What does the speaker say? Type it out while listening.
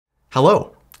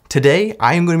Hello. Today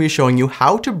I am going to be showing you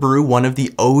how to brew one of the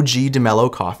OG De Mello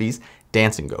coffees,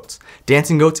 Dancing Goats.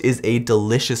 Dancing Goats is a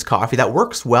delicious coffee that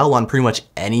works well on pretty much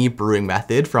any brewing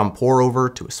method, from pour over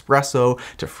to espresso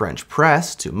to French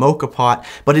press to mocha pot,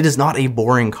 but it is not a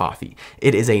boring coffee.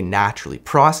 It is a naturally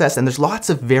processed, and there's lots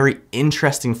of very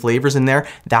interesting flavors in there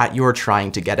that you're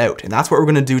trying to get out. And that's what we're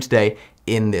going to do today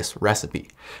in this recipe.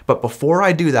 But before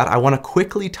I do that, I want to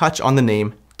quickly touch on the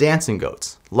name Dancing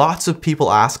Goats. Lots of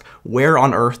people ask, where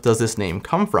on earth does this name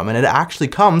come from? And it actually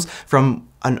comes from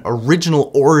an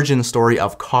original origin story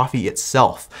of coffee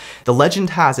itself. The legend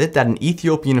has it that an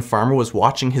Ethiopian farmer was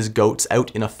watching his goats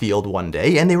out in a field one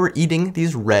day, and they were eating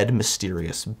these red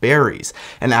mysterious berries.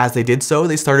 And as they did so,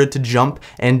 they started to jump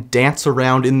and dance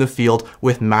around in the field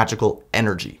with magical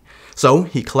energy. So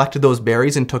he collected those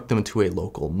berries and took them to a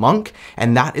local monk,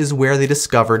 and that is where they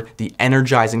discovered the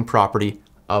energizing property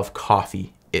of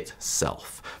coffee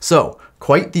itself. So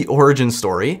quite the origin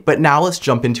story, but now let's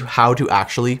jump into how to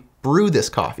actually brew this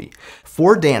coffee.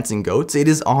 For Dancing Goats, it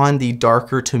is on the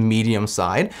darker to medium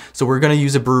side. So we're going to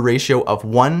use a brew ratio of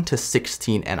 1 to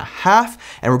 16.5,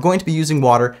 and we're going to be using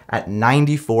water at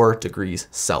 94 degrees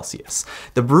Celsius.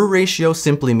 The brew ratio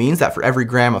simply means that for every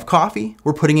gram of coffee,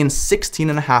 we're putting in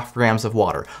 16.5 grams of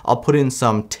water. I'll put in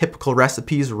some typical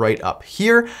recipes right up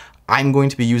here. I'm going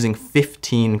to be using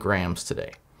 15 grams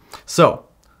today. So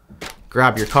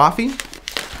grab your coffee,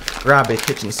 grab a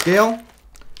kitchen scale,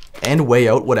 and weigh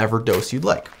out whatever dose you'd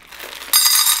like.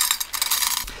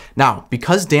 Now,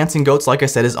 because Dancing Goats, like I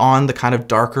said, is on the kind of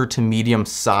darker to medium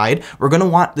side, we're going to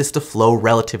want this to flow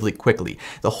relatively quickly.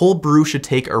 The whole brew should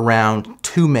take around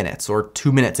 2 minutes, or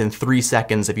 2 minutes and 3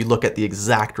 seconds if you look at the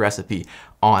exact recipe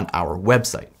on our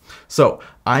website. So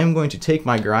I'm going to take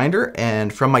my grinder,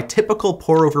 and from my typical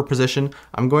pour over position,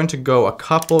 I'm going to go a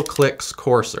couple clicks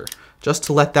coarser, just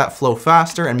to let that flow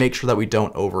faster and make sure that we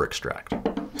don't over extract.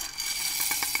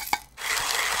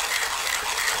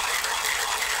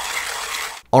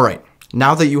 All right,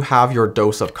 now that you have your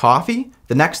dose of coffee,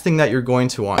 the next thing that you're going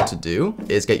to want to do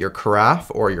is get your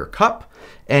carafe or your cup,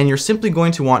 and you're simply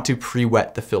going to want to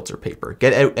pre-wet the filter paper.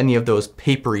 Get out any of those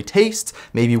papery tastes,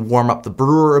 maybe warm up the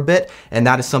brewer a bit, and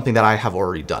that is something that I have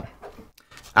already done.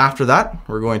 After that,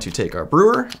 we're going to take our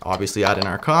brewer, obviously add in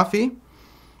our coffee.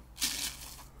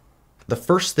 The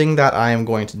first thing that I am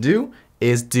going to do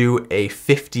is do a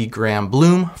 50-gram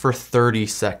bloom for 30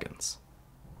 seconds.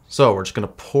 So we're just going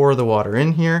to pour the water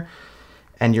in here,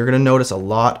 and you're going to notice a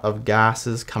lot of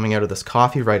gases coming out of this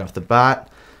coffee right off the bat.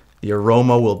 The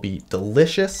aroma will be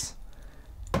delicious,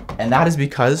 and that is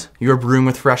because you're brewing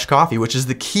with fresh coffee, which is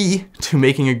the key to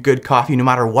making a good coffee, no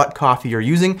matter what coffee you're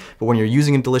using. But when you're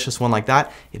using a delicious one like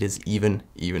that, it is even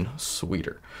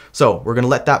sweeter. So we're going to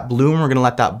let that bloom, we're going to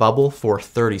let that bubble for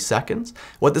 30 seconds.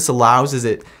 What this allows is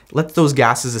it lets those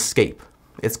gases escape.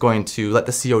 It's going to let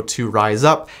the CO2 rise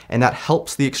up, and that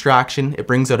helps the extraction. It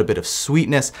brings out a bit of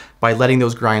sweetness by letting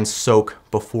those grinds soak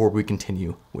before we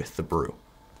continue with the brew.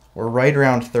 We're right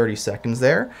around 30 seconds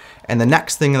there. And the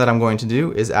next thing that I'm going to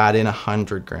do is add in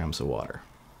 100 grams of water.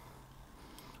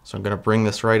 So I'm going to bring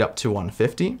this right up to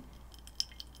 150.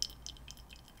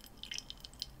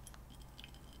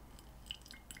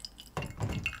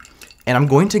 And I'm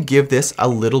going to give this a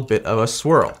little bit of a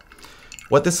swirl.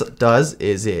 What this does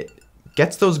is it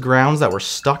gets those grounds that were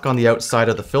stuck on the outside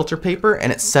of the filter paper,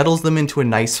 and it settles them into a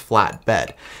nice flat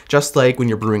bed. Just like when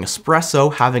you're brewing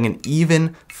espresso, having an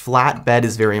even flat bed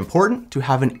is very important to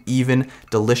have an even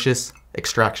delicious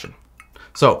extraction.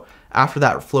 So after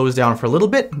that flows down for a little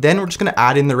bit, then we're just going to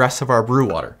add in the rest of our brew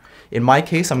water. In my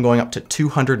case, I'm going up to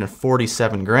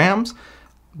 247 grams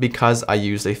because I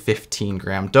used a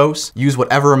 15-gram dose. Use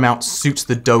whatever amount suits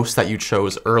the dose that you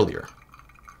chose earlier.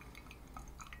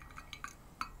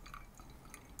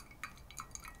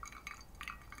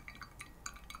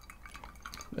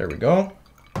 There we go.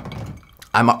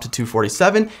 I'm up to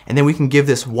 247, and then we can give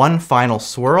this one final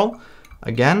swirl.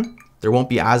 Again, there won't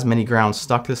be as many grounds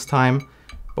stuck this time,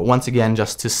 but once again,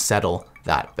 just to settle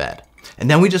that bed. And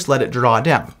then we just let it draw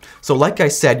down. So like I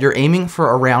said, you're aiming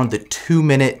for around the 2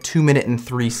 minute and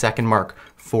 3 second mark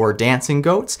for Dancing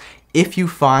Goats. If you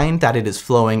find that it is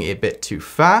flowing a bit too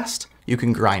fast, you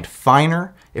can grind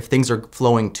finer. If things are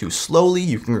flowing too slowly,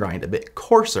 you can grind a bit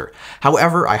coarser.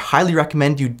 However, I highly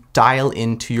recommend you dial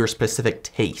into your specific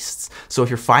tastes. So if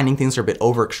you're finding things are a bit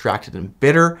over extracted and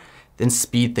bitter, then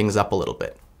speed things up a little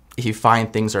bit. If you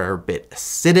find things are a bit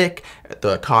acidic,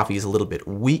 the coffee is a little bit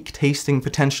weak tasting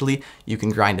potentially, you can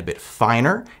grind a bit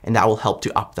finer, and that will help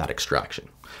to up that extraction.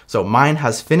 So mine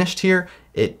has finished here.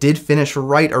 It did finish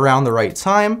right around the right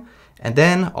time. And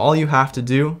then all you have to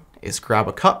do is grab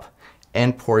a cup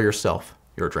and pour yourself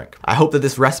your drink. I hope that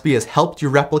this recipe has helped you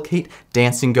replicate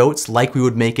dancing goats like we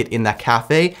would make it in that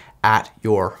cafe at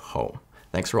your home.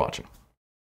 Thanks for watching.